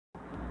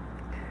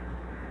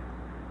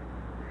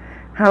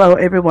Hello,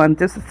 everyone.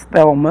 This is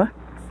Thelma.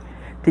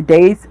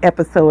 Today's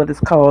episode is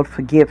called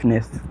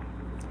Forgiveness.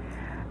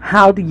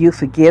 How do you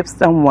forgive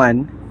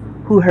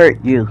someone who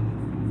hurt you?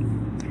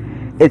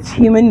 It's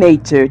human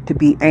nature to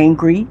be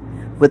angry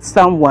with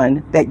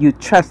someone that you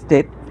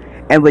trusted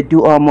and would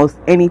do almost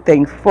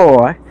anything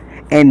for,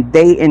 and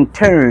they in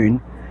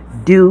turn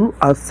do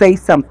or say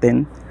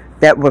something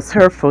that was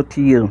hurtful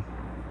to you.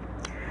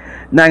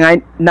 Now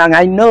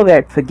I know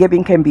that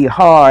forgiving can be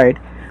hard,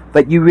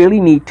 but you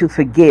really need to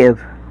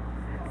forgive,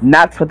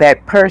 not for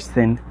that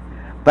person,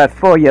 but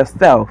for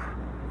yourself,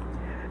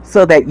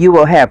 so that you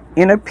will have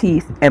inner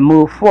peace and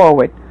move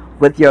forward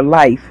with your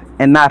life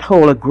and not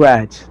hold a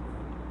grudge.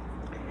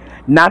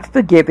 Not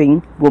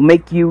forgiving will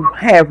make you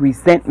have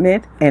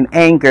resentment and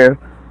anger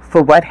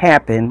for what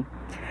happened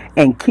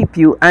and keep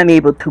you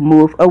unable to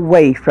move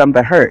away from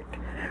the hurt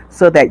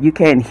so that you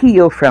can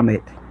heal from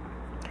it.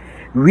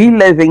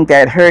 Reliving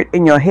that hurt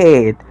in your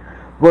head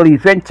will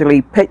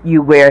eventually put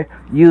you where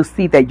you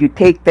see that you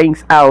take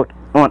things out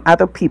on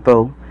other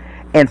people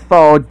and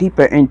fall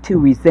deeper into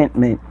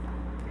resentment.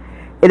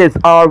 It is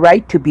all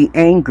right to be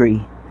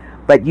angry,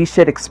 but you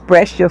should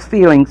express your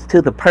feelings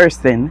to the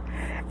person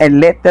and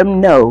let them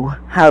know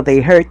how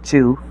they hurt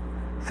you.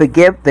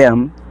 Forgive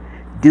them,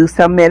 do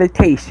some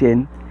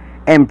meditation,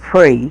 and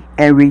pray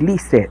and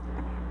release it.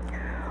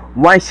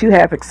 Once you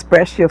have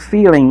expressed your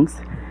feelings,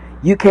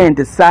 you can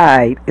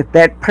decide if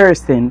that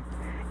person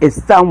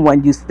is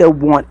someone you still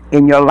want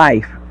in your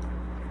life.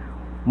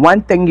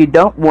 One thing you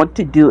don't want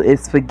to do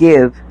is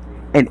forgive,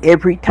 and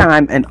every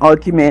time an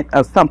argument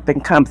or something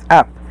comes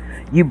up,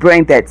 you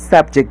bring that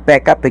subject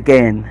back up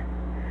again.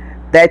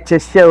 That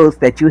just shows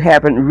that you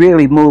haven't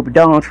really moved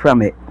on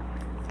from it.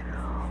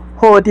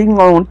 Holding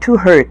on to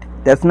hurt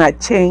does not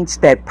change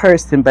that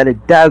person, but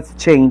it does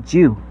change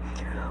you,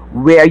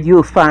 where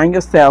you'll find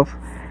yourself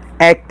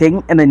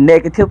acting in a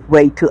negative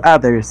way to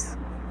others.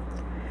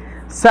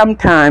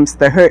 Sometimes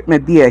the hurt may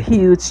be a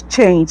huge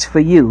change for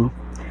you,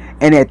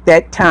 and at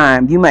that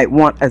time you might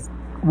want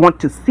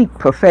to seek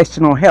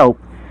professional help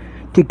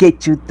to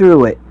get you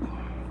through it.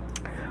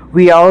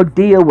 We all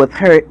deal with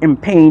hurt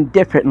and pain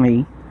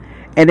differently,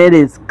 and it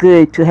is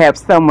good to have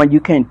someone you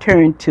can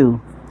turn to,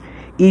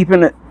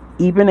 even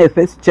if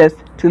it's just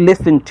to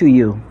listen to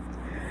you.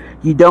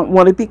 You don't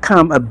want to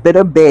become a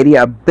bitter Betty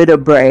or bitter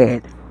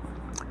Brad.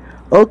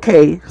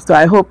 Okay, so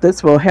I hope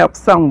this will help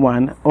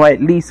someone, or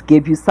at least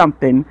give you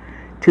something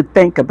to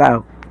think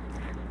about.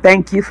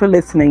 Thank you for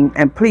listening,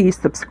 and please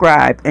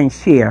subscribe and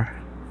share.